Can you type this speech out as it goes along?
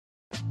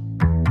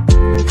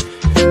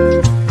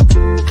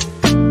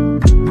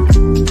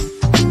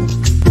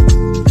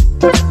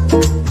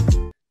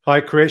Hi,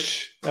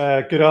 Krish.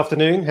 Good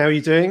afternoon. How are you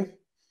doing?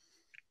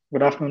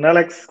 Good afternoon,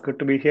 Alex. Good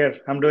to be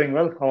here. I'm doing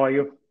well. How are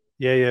you?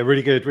 Yeah,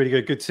 really good, really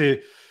good.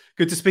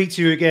 Good to speak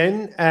to you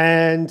again.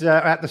 And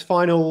at the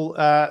final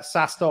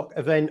SaaStock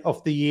event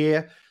of the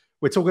year,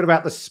 we're talking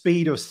about the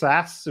speed of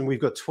SaaS, and we've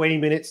got 20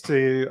 minutes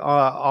to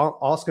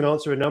ask and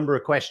answer a number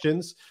of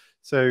questions.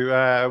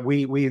 So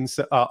we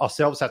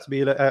ourselves have to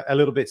be a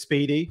little bit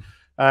speedy,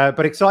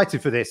 but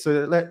excited for this.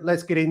 So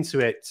let's get into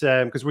it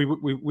because we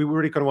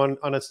really kind of want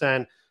to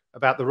understand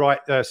about the right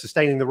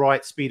sustaining the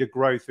right speed of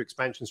growth for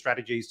expansion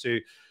strategies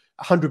to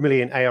 100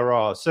 million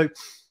ARR. So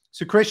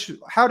Krish,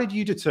 how did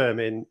you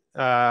determine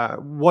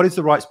what is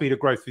the right speed of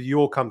growth for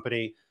your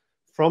company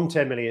from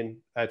 10 million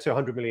to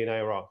 100 million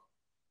ARR?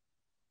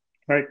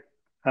 Right.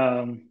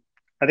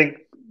 I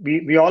think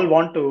we all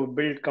want to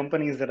build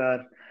companies that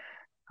are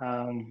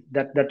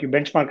that you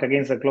benchmark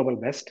against the global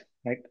best,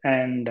 right?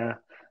 And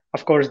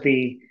of course,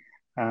 the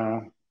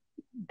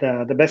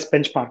best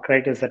benchmark,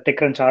 right, is the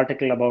TechCrunch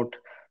article about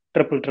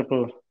triple,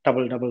 triple,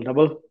 double, double,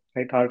 double,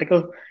 right?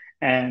 Article,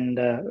 and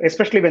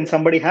especially when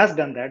somebody has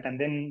done that,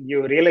 and then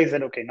you realize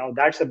that okay, now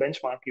that's a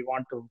benchmark. You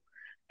want to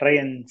try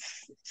and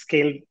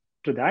scale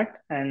to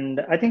that,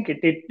 and I think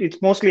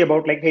it's mostly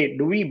about like, hey,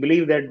 do we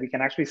believe that we can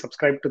actually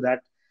subscribe to that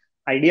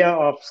idea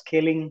of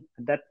scaling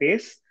at that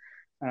pace?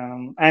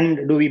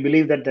 And do we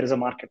believe that there is a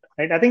market,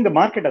 right? I think the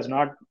market has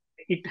not,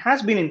 it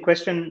has been in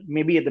question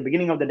maybe at the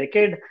beginning of the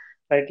decade,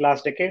 right,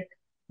 last decade,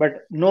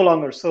 but no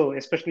longer so,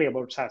 especially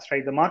about SaaS,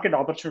 right? The market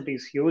opportunity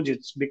is huge.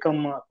 It's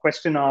become a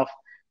question of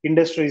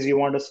industries you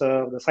want to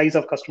serve, the size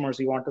of customers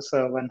you want to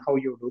serve, and how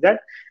you do that.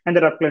 And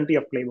there are plenty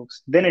of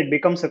playbooks. Then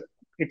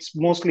it's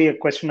mostly a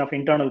question of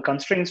internal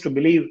constraints to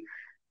believe,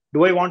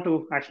 do I want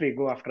to actually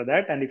go after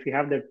that? And if you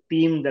have the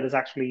team that is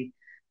actually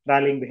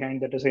rallying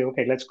behind that to say,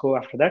 okay, let's go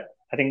after that,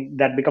 I think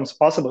that becomes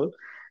possible.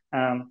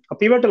 A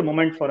pivotal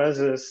moment for us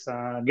is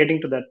getting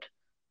to that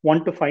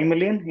 1 to 5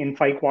 million in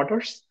 5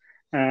 quarters.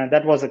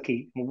 That was a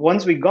key.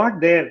 Once we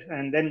got there,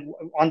 and then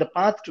on the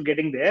path to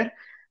getting there,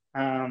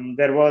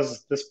 there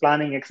was this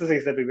planning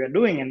exercise that we were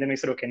doing. And then we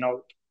said, okay,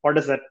 now what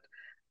is that?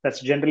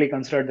 That's generally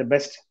considered the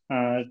best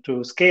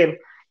to scale.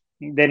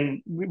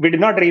 Then we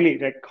did not really,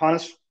 like,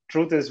 honest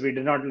truth is we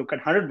did not look at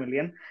 100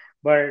 million,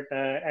 but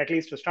at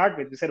least to start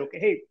with, we said, okay,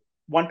 hey,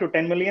 1 to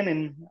 10 million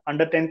in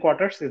under 10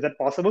 quarters, is that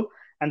possible?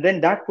 And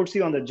then that puts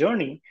you on the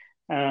journey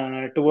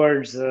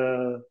towards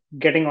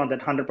getting on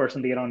that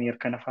 100% year on year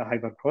kind of a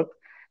hyper growth.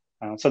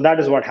 So that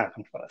is what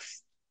happened for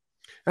us.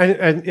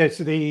 And yeah,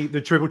 so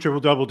the triple, triple,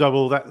 double,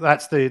 double,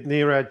 that's the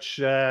Neeraj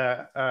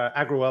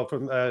Agrawal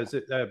from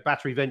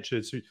Battery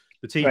Ventures,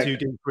 the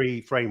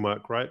T2D3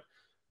 framework, right?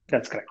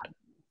 That's correct.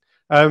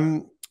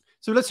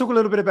 So let's talk a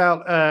little bit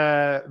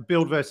about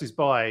build versus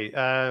buy.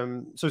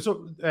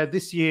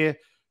 This year,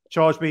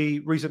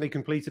 Chargebee recently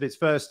completed its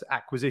first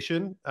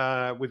acquisition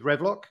with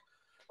Revlock.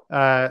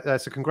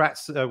 So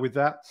congrats with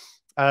that.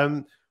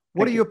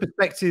 What are your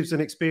perspectives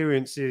and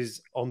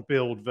experiences on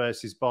build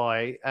versus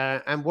buy?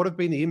 And what have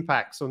been the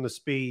impacts on the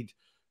speed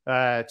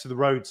to the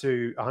road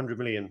to 100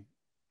 million?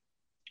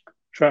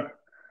 Sure.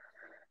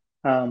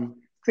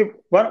 See,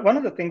 one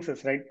of the things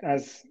is, right,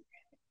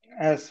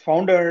 as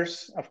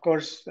founders, of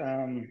course,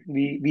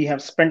 we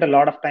have spent a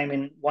lot of time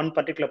in one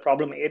particular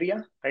problem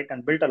area, right,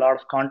 and built a lot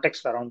of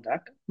context around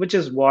that, which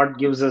is what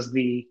gives us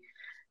the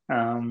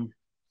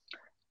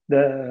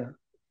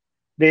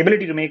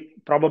ability to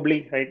make,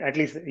 probably, right, at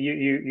least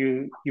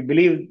you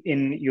believe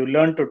in, you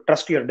learn to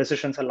trust your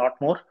decisions a lot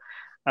more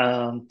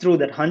through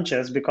that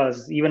hunches,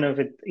 because even if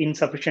it's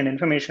insufficient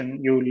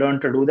information, you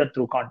learn to do that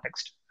through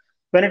context.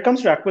 When it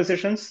comes to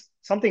acquisitions,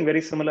 something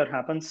very similar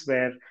happens,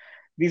 where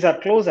these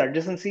are close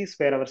adjacencies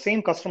where our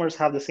same customers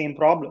have the same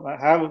problem,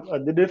 have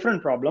the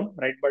different problem,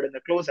 right? But in the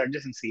close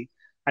adjacency,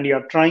 and you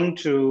are trying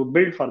to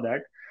build for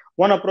that.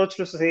 One approach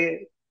to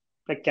say,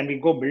 like, can we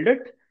go build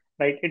it?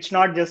 Right? It's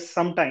not just,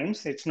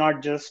 sometimes it's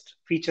not just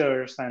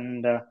features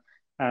and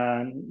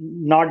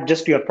not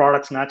just your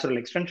product's natural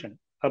extension.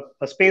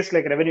 A space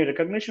like revenue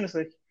recognition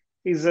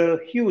is a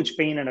huge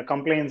pain and a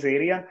compliance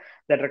area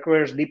that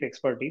requires deep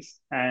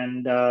expertise.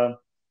 And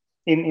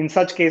in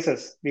such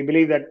cases, we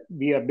believe that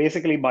we are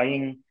basically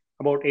buying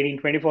about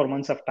 24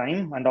 months of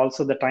time, and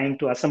also the time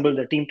to assemble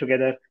the team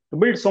together to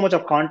build so much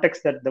of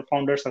context that the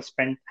founders have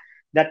spent,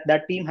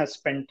 that team has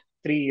spent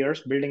 3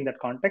 years building that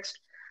context.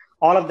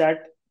 All of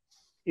that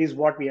is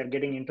what we are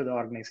getting into the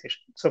organization.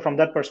 So from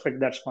that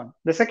perspective, that's one.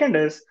 The second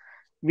is,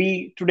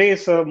 we today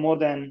serve more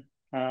than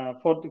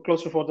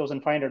close to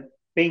 4,500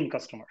 paying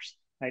customers,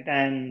 right?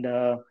 And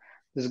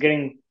this is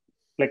getting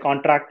like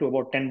on track to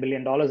about $10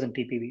 billion in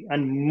TPV.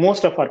 And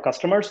most of our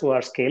customers who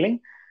are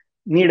scaling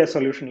need a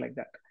solution like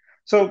that.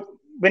 So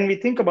when we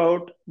think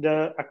about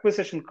the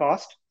acquisition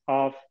cost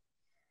of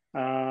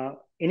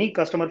any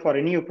customer for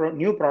any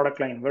new product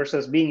line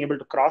versus being able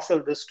to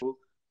cross-sell this to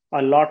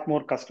a lot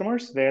more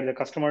customers, where the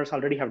customers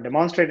already have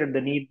demonstrated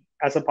the need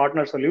as a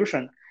partner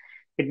solution,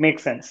 it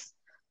makes sense.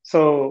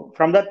 So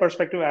from that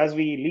perspective, as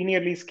we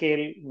linearly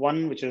scale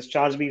one, which is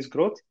Chargebee's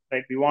growth,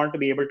 right, we want to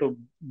be able to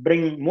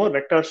bring more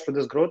vectors to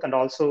this growth and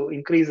also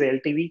increase the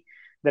LTV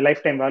the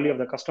lifetime value of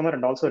the customer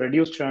and also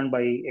reduce churn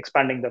by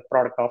expanding the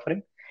product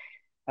offering.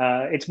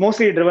 It's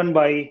mostly driven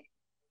by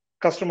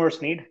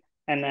customers' need,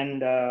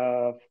 and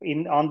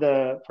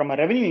from a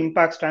revenue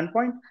impact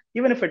standpoint,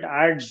 even if it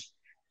adds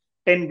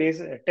 10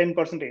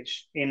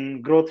 percentage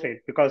in growth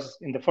rate, because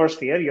in the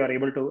first year you are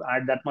able to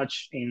add that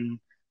much in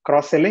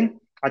cross selling,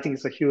 I think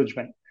it's a huge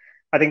win.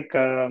 I think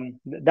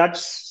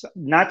that's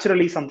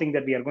naturally something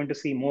that we are going to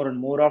see more and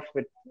more of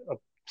with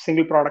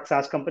single product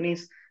SaaS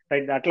companies.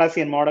 Right, the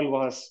Atlassian model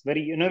was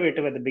very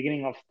innovative at the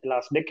beginning of the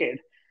last decade,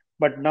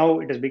 but now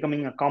it is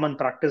becoming a common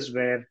practice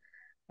where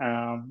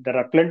there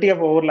are plenty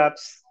of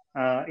overlaps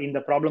in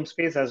the problem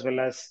space, as well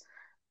as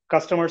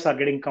customers are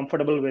getting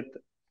comfortable with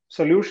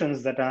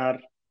solutions that are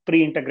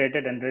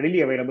pre-integrated and readily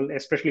available,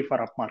 especially for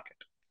upmarket.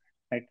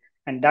 Right,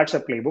 and that's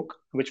a playbook,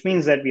 which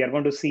means that we are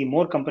going to see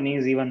more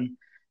companies even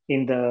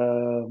in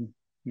the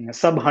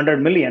sub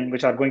 100 million,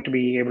 which are going to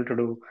be able to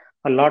do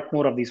a lot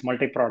more of these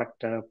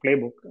multi-product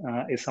playbook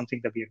is something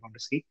that we are going to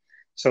see.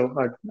 So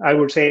I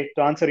would say,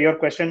 to answer your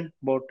question,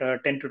 about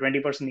 10 to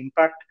 20%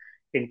 impact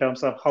in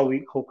terms of how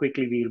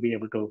quickly we will be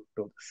able to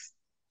do this.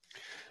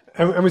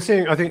 And we're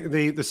seeing, I think,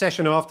 the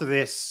session after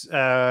this,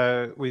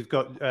 we've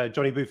got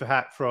Johnny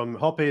Buford from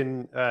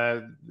Hopin.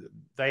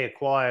 They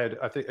acquired,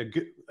 I think,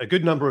 a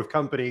good number of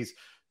companies.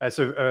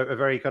 So a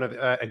very kind of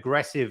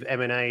aggressive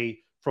M&A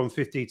from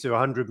 50 to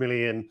 100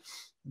 million,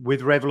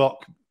 with Revlock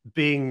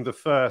being the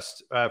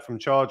first from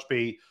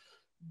Chargebee.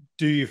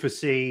 Do you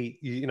foresee,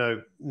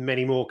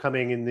 many more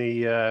coming in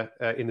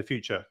the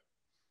future?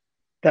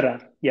 There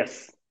are,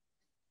 yes.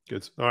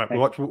 Good. All right.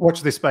 We'll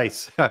watch this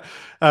space.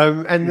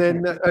 And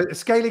then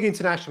scaling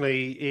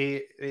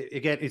internationally,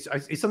 again, it's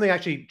something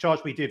actually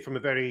Chargebee did from a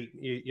very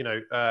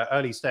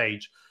early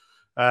stage.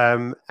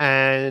 But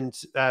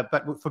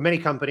for many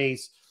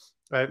companies,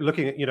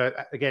 looking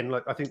at again,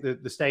 like I think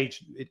the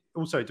stage, it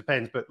also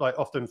depends, but like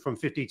often from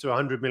 50 to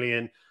 100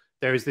 million,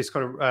 there is this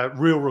kind of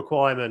real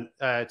requirement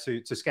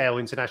to scale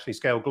internationally,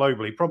 scale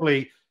globally.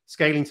 Probably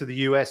scaling to the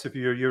US if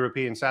you're a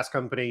European SaaS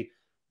company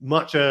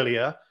much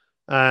earlier.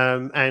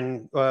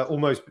 And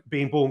almost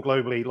being born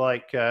globally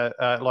like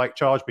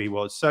Chargebee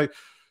was. So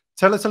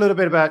tell us a little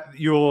bit about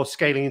your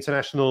scaling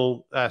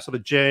international sort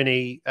of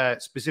journey,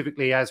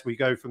 specifically as we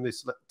go from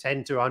this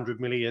 10 to 100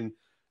 million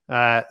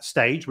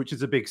stage, which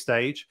is a big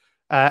stage,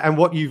 and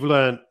what you've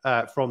learned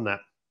from that.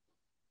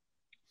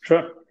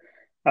 Sure.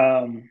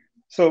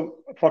 So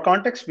for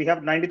context, we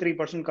have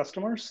 93%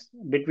 customers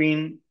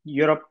between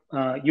Europe,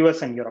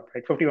 US and Europe,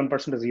 right?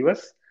 51% is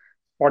US,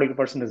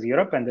 42% is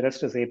Europe, and the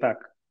rest is APAC.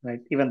 Right,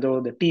 even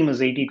though the team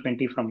is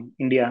 80-20 from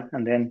India,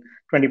 and then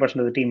 20%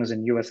 of the team is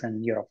in US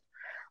and Europe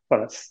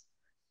for us.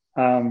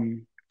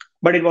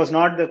 But it was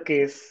not the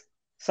case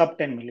sub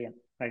 10 million,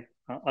 right?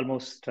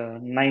 Almost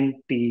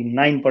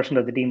 99%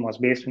 of the team was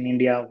based in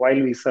India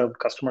while we served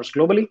customers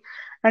globally.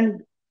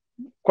 And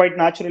quite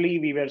naturally,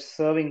 we were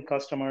serving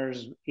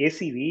customers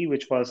ACV,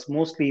 which was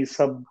mostly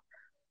sub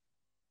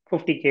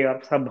 50K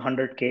or sub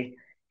 100K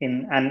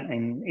in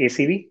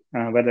ACV,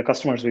 where the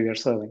customers we were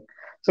serving.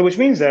 So which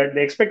means that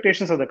the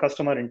expectations of the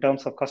customer in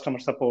terms of customer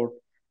support,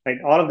 right,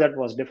 all of that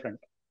was different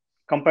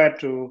compared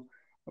to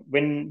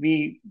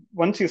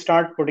once you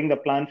start putting the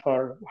plan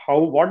for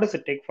what does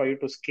it take for you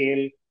to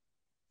scale,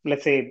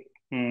 let's say,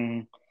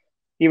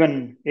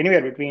 even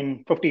anywhere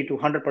between 50 to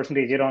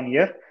 100% year on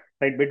year,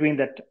 right, between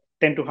that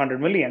 10 to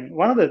 100 million,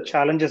 one of the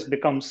challenges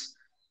becomes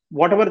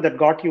whatever that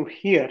got you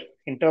here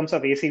in terms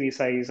of ACV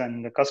size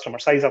and the customer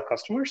size of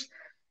customers,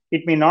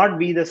 it may not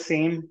be the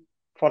same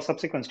for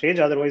subsequent stage.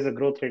 Otherwise, the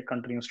growth rate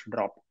continues to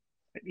drop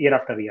year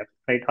after year,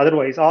 right?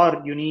 Otherwise,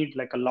 or you need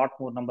like a lot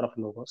more number of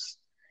logos.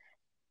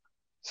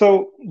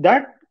 So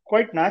that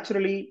quite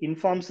naturally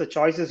informs the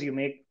choices you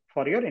make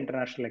for your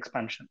international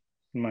expansion,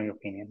 in my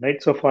opinion,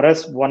 right? So for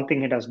us, one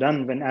thing it has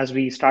done as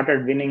we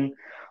started winning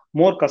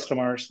more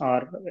customers,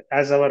 or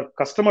as our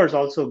customers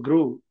also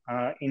grew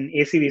in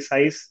ACV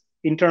size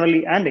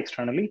internally and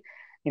externally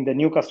in the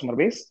new customer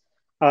base,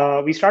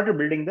 we started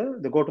building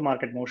the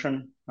go-to-market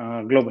motion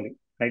globally.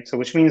 Right, so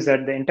which means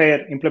that the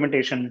entire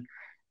implementation,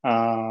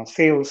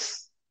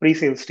 sales,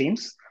 pre-sales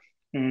teams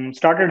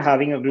started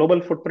having a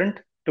global footprint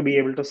to be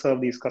able to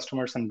serve these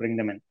customers and bring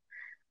them in.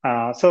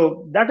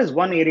 So that is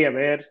one area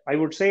where I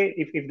would say,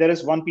 if there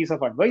is one piece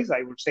of advice,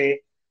 I would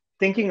say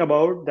thinking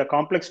about the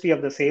complexity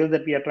of the sale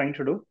that we are trying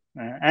to do,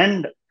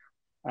 and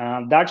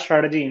that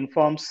strategy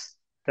informs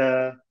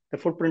the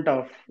footprint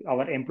of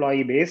our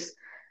employee base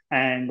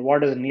and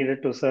what is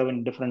needed to serve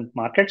in different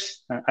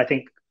markets. I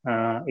think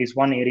is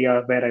one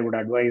area where I would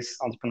advise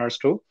entrepreneurs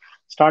to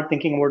start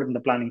thinking about it in the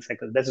planning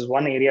cycle. This is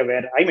one area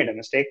where I made a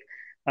mistake,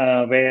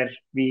 where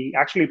we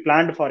actually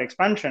planned for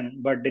expansion,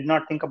 but did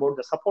not think about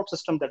the support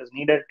system that is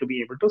needed to be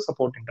able to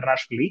support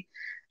internationally,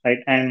 right?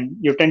 And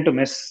you tend to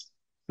miss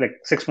like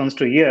 6 months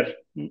to a year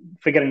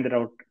figuring that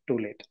out too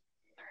late.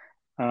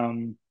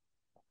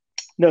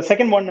 The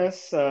second one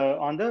is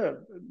on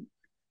the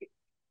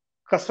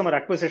customer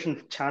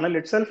acquisition channel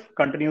itself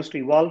continues to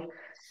evolve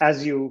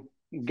as you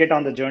get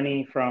on the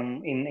journey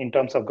in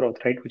terms of growth,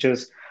 right? Which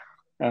is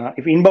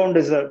if inbound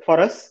is for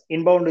us,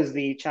 inbound is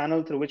the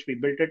channel through which we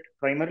built it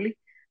primarily,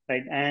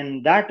 right?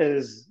 And that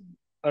is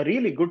a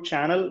really good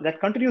channel that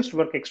continues to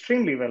work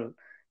extremely well,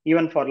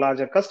 even for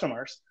larger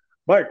customers.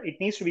 But it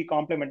needs to be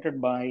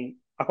complemented by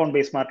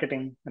account-based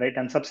marketing, right?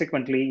 And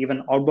subsequently,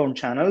 even outbound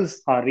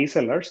channels or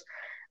resellers,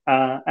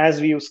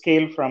 as you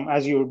scale from,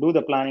 as you do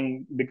the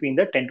planning between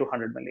the 10 to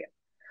 100 million.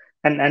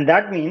 And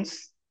that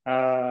means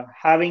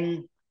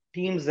having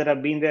teams that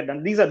have been there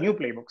done. These are new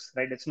playbooks,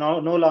 right? It's no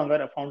longer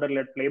a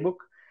founder-led playbook,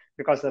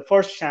 because the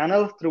first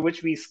channel through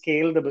which we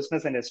scale the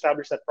business and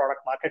establish that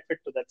product market fit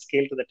to that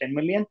scale to the 10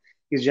 million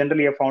is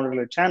generally a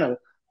founder-led channel.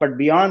 But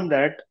beyond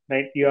that,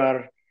 right,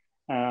 you're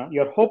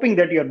hoping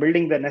that you're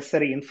building the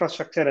necessary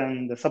infrastructure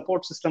and the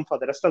support system for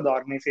the rest of the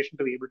organization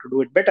to be able to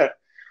do it better.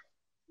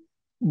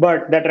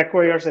 But that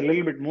requires a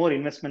little bit more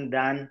investment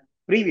than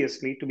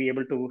previously to be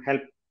able to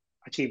help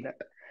achieve that.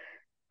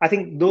 I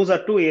think those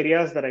are two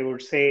areas that I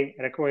would say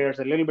requires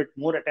a little bit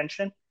more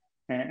attention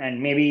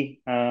and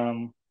maybe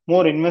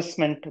more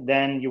investment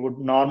than you would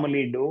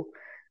normally do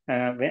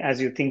as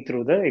you think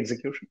through the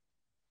execution.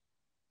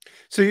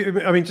 So,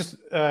 I mean, just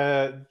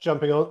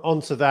jumping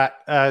onto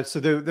that. So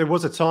there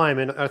was a time,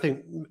 and I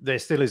think there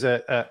still is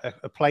a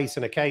place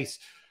and a case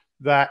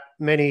that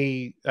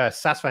many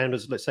SaaS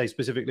founders, let's say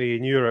specifically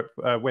in Europe,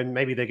 when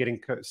maybe they're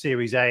getting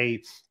Series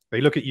A,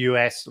 they look at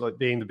US like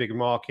being the bigger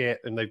market,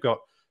 and they've got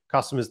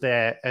customers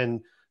there,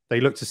 and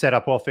they look to set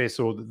up office,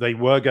 or they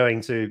were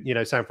going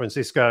to, San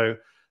Francisco,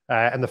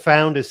 and the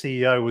founder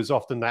CEO was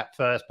often that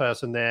first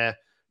person there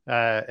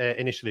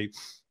initially.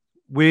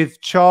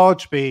 With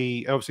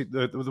Chargebee, obviously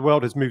the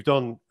world has moved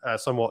on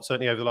somewhat,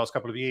 certainly over the last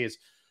couple of years.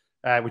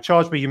 With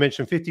Chargebee, you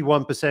mentioned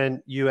 51%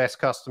 US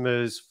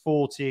customers,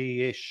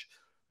 40-ish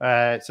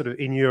sort of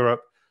in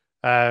Europe.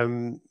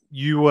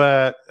 You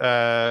were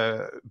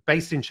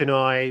based in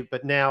Chennai,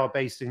 but now are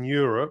based in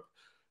Europe.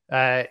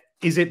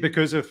 Is it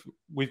because of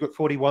we've got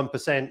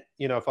 41%,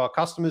 of our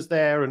customers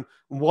there, and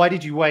why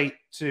did you wait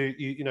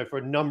to, for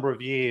a number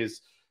of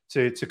years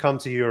to come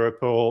to Europe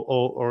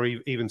or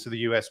even to the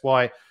US?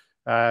 Why?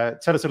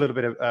 Tell us a little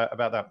bit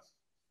about that.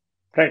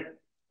 Right,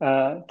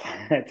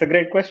 it's a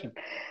great question.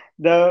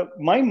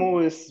 My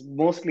move is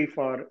mostly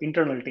for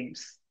internal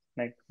teams,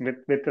 like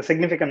with a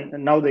significant.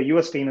 Now the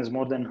US team is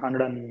more than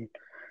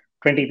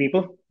 120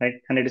 people, right?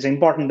 And it is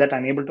important that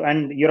I'm able to,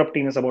 and Europe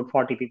team is about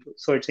 40 people.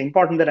 So it's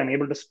important that I'm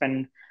able to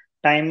spend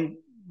time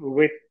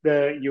with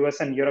the US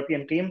and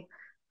European team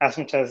as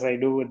much as I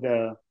do with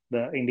the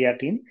India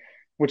team,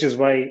 which is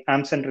why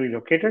I'm centrally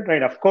located,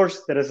 right? Of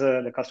course, there is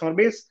the customer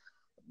base,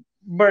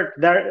 but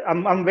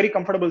I'm very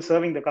comfortable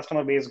serving the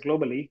customer base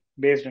globally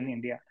based in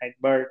India, right?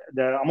 But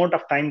the amount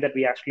of time that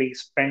we actually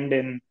spend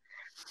in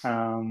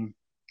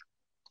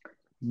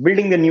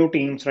building the new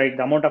teams, right?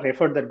 The amount of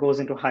effort that goes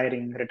into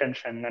hiring,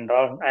 retention,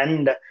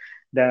 and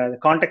the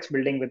context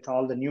building with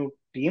all the new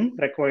team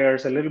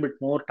requires a little bit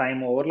more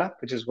time overlap,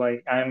 which is why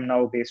I'm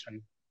now based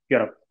in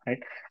Europe, right?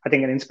 I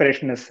think an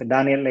inspiration is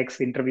Daniel Ek's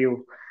interview,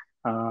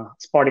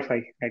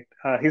 Spotify,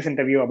 right? His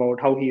interview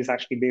about how he is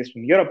actually based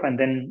in Europe and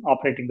then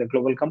operating the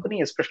global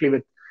company, especially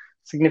with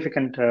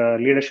significant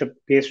leadership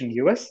based in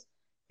US,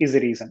 is the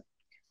reason.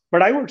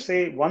 But I would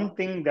say one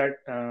thing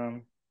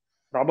that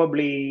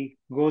probably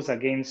goes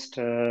against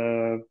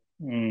the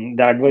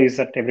advice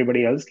that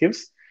everybody else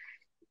gives,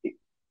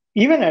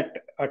 even at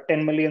a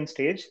 10 million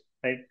stage,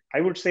 right? I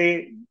would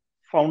say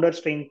founders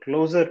staying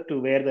closer to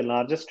where the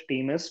largest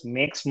team is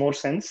makes more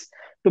sense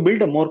to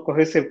build a more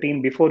cohesive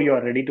team before you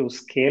are ready to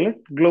scale it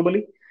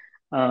globally.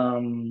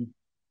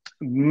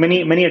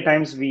 Many a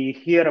times we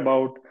hear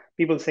about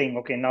people saying,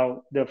 okay,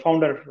 now the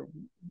founder,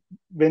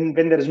 when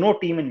there is no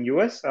team in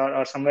US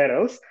or somewhere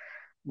else,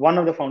 one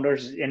of the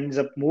founders ends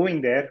up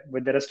moving there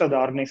with the rest of the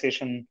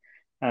organization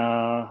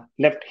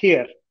left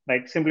here,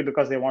 right? Simply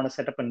because they want to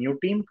set up a new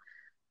team.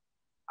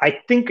 I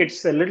think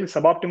it's a little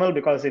suboptimal,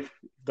 because if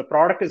the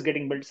product is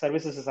getting built,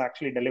 services is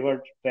actually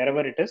delivered wherever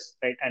it is,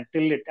 right?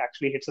 Until it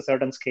actually hits a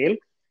certain scale.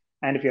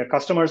 And if your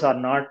customers are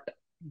not,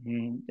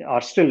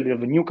 are still,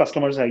 the new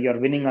customers you're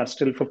winning are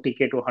still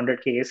 50K to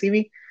 100K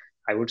ACV,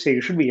 I would say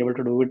you should be able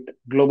to do it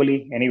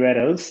globally anywhere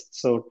else.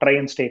 So try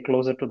and stay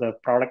closer to the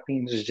product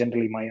teams is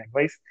generally my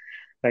advice,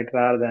 right?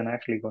 Rather than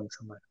actually going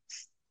somewhere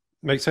else.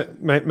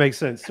 Makes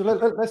sense. So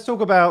let's talk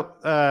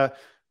about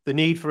the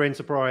need for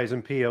enterprise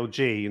and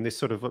PLG and this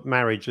sort of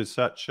marriage as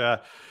such.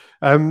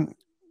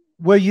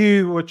 Were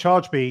you or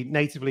Chargebee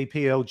natively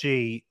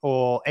PLG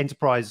or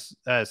enterprise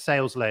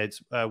sales led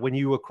when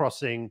you were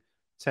crossing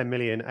 10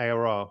 million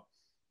ARR?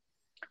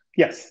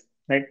 Yes,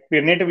 right.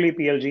 We're natively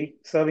PLG,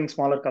 serving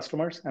smaller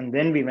customers, and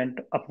then we went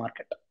up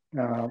market.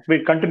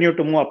 We continued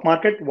to move up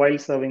market while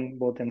serving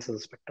both ends of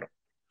the spectrum.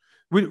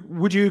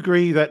 Would you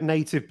agree that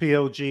native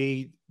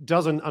PLG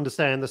doesn't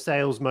understand the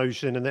sales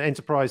motion and the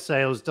enterprise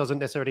sales doesn't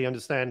necessarily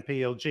understand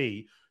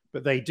PLG,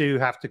 but they do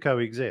have to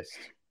coexist?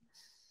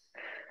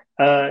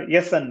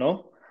 Yes and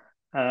no,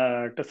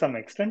 to some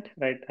extent,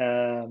 right?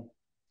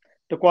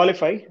 To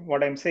qualify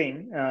what I'm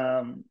saying,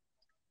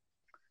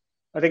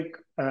 I think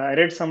I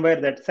read somewhere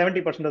that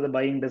 70% of the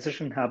buying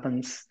decision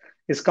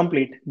is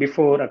complete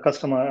before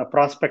a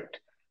prospect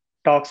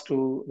talks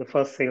to the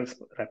first sales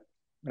rep,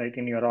 right,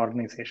 in your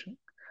organization.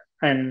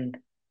 And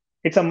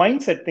it's a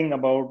mindset thing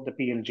about the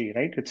PLG,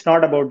 right? It's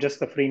not about just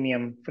the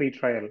freemium free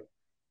trial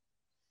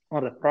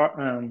or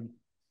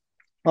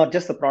or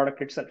just the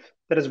product itself.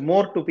 There is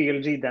more to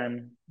PLG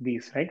than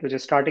these, right? Which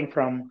is starting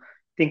from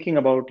thinking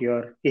about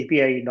your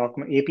API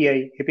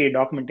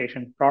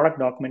documentation, product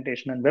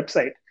documentation, and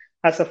website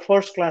as a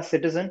first-class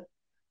citizen,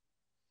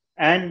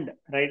 and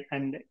right,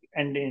 and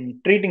in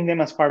treating them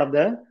as part of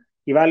the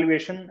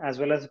evaluation as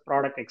well as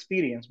product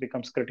experience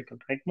becomes critical,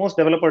 right? Most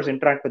developers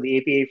interact with the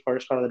API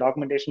first or the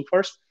documentation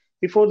first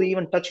before they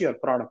even touch your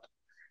product.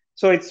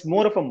 So it's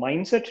more of a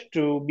mindset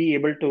to be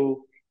able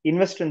to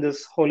invest in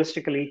this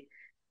holistically,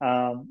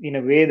 in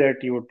a way that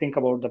you would think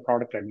about the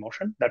product led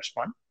motion. That's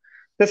one.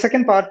 The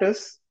second part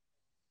is,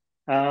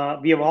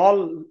 we have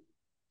all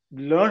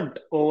learned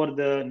over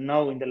the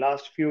now in the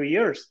last few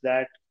years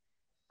that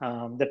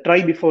the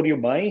try before you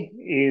buy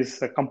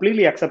is a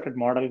completely accepted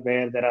model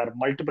where there are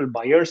multiple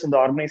buyers in the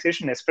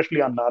organization,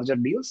 especially on larger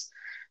deals,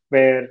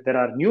 where there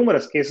are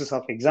numerous cases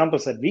of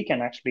examples that we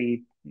can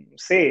actually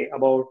say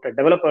about a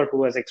developer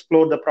who has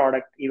explored the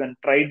product, even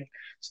tried,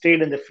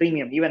 stayed in the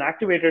freemium, even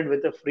activated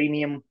with the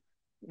freemium,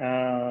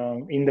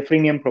 in the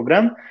freemium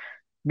program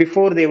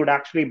before they would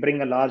actually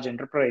bring a large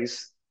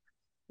enterprise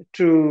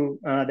to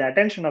the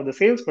attention of the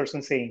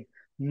salesperson saying,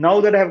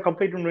 now that I have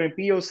completed my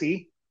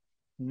POC,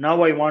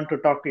 now I want to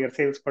talk to your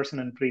salesperson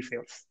in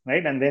pre-sales,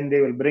 right? And then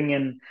they will bring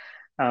in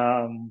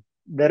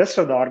the rest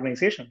of the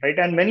organization, right?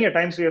 And many a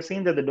times we have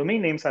seen that the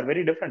domain names are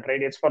very different,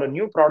 right? It's for a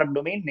new product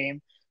domain name,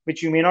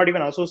 which you may not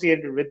even associate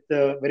with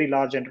the very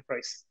large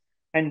enterprise.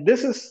 And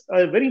this is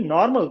a very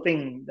normal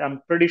thing.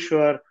 I'm pretty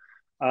sure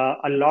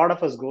a lot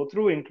of us go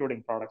through,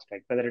 including products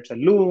like whether it's a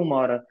Loom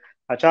or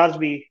a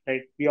Chargebee,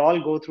 right? We all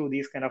go through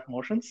these kind of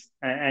motions,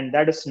 and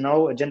that is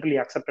now a generally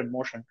accepted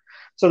motion.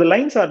 So the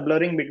lines are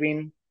blurring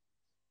between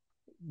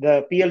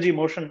the PLG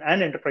motion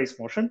and enterprise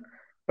motion.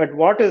 But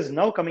what is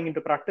now coming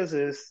into practice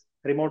is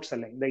remote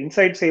selling. The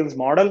inside sales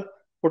model,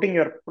 putting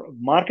your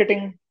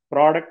marketing,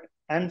 product,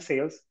 and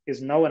sales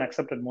is now an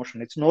accepted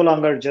motion. It's no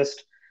longer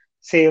just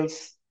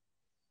sales,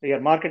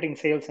 your marketing,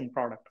 sales, and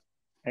product,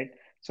 right?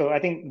 So I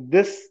think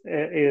this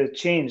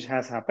change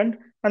has happened.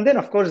 And then,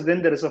 of course,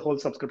 then there is a whole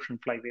subscription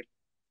flywheel.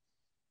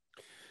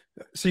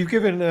 So you've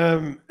given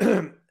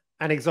an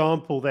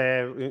example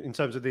there in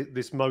terms of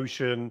this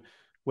motion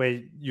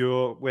where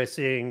we're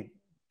seeing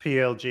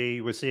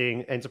PLG, we're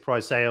seeing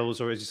enterprise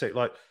sales, or as you say,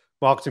 like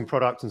marketing,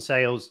 product, and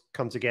sales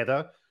come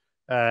together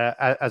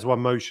as one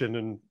motion,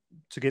 and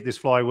to get this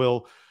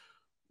flywheel.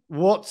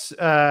 What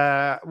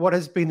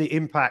has been the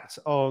impact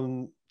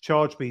on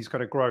Chargebee's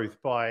kind of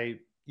growth by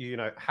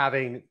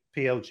having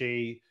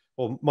PLG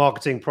or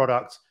marketing,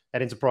 product,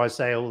 and enterprise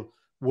sale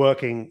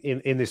working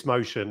in this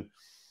motion?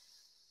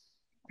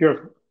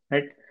 Beautiful,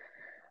 right?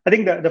 I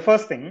think the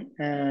first thing,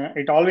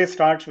 it always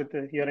starts with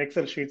your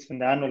Excel sheets in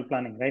the annual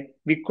planning, right?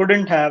 We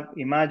couldn't have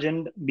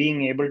imagined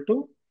being able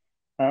to,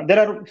 there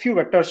are a few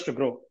vectors to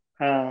grow,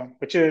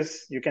 which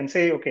is you can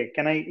say, okay,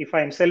 if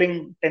I'm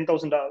selling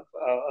 $10,000,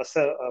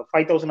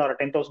 $5,000 or a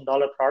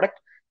 $10,000 product,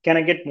 can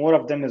I get more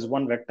of them is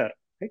one vector,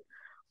 right?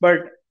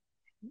 But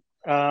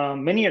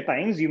many a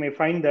times you may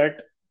find that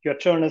your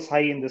churn is high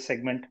in this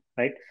segment,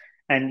 right?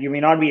 And you may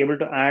not be able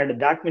to add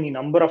that many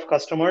number of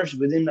customers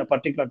within a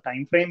particular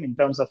time frame in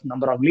terms of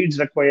number of leads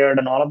required,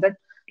 and all of that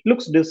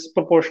looks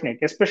disproportionate,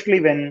 especially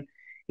when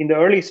in the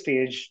early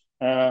stage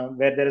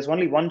where there is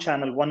only one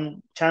channel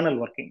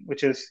working,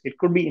 which is it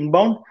could be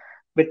inbound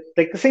with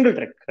like a single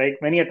trick, right?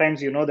 Many a times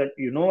that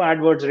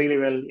AdWords really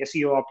well,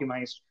 SEO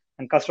optimized,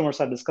 and customers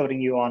are discovering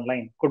you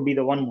online. Could be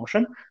the one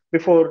motion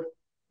before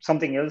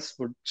something else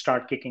would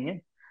start kicking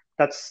in.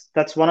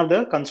 That's one of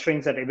the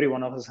constraints that every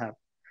one of us have.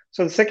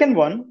 So the second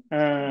one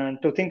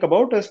to think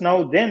about is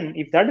now then,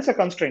 if that is a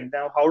constraint,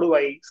 now how do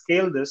I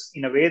scale this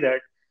in a way that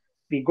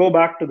we go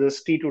back to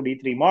this T2,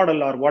 D3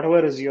 model or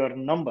whatever is your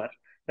number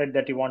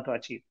that you want to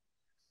achieve.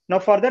 Now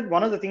for that,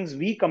 one of the things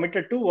we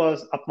committed to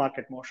was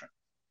upmarket motion,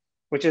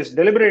 which is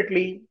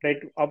deliberately,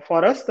 right,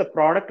 for us, the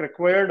product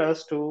required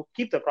us to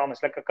keep the promise,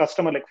 like a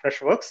customer like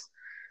Freshworks.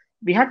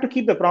 We had to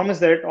keep the promise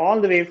that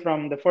all the way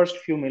from the first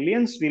few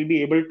millions, we'll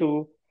be able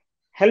to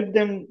help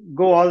them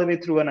go all the way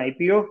through an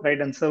IPO,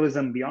 right, and service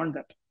them beyond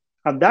that.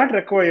 And that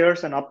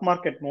requires an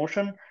upmarket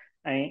motion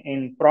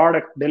in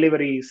product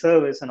delivery,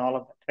 service, and all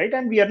of that, right?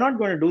 And we are not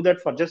going to do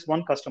that for just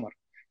one customer.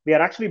 We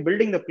are actually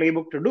building the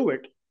playbook to do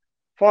it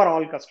for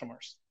all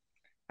customers.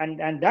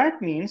 And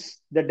that means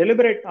the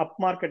deliberate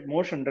upmarket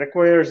motion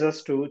requires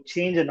us to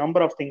change a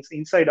number of things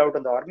inside out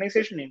of the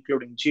organization,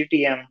 including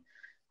GTM,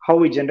 how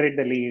we generate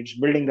the leads,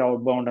 building the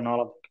outbound, and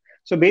all of that.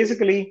 So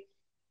basically,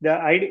 the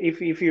idea,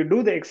 if you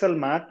do the Excel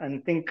math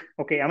and think,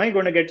 okay, am I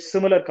going to get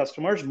similar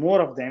customers,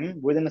 more of them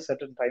within a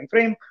certain time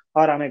frame,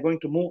 or am I going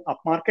to move up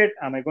market?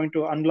 Am I going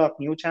to unlock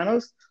new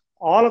channels?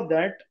 All of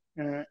that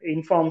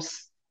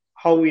informs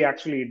how we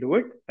actually do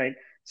it, right?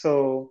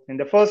 So in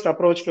the first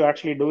approach to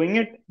actually doing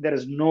it, there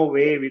is no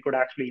way we could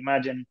actually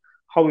imagine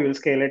how we will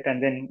scale it.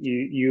 And then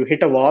you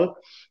hit a wall,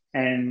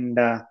 and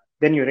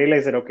then you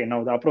realize that, okay,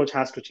 now the approach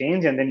has to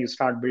change, and then you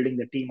start building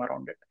the team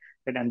around it.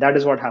 Right? And that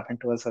is what happened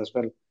to us as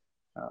well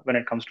when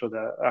it comes to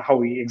the how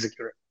we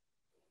execute it.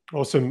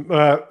 Awesome.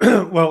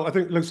 Well, I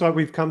think it looks like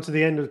we've come to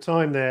the end of the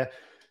time there,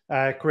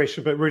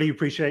 Krish, but really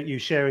appreciate you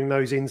sharing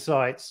those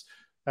insights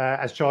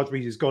as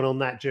Chargebee has gone on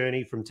that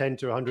journey from 10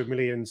 to 100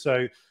 million.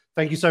 So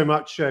thank you so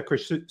much,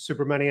 Krish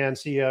Subramanian,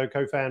 CEO,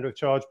 co-founder of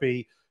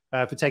Chargebee,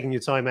 for taking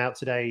your time out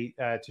today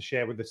to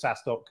share with the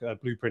SaaStock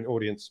Blueprint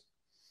audience.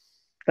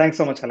 Thanks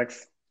so much,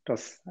 Alex. It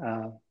was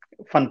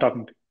fun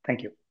talking to you.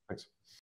 Thank you. Thanks.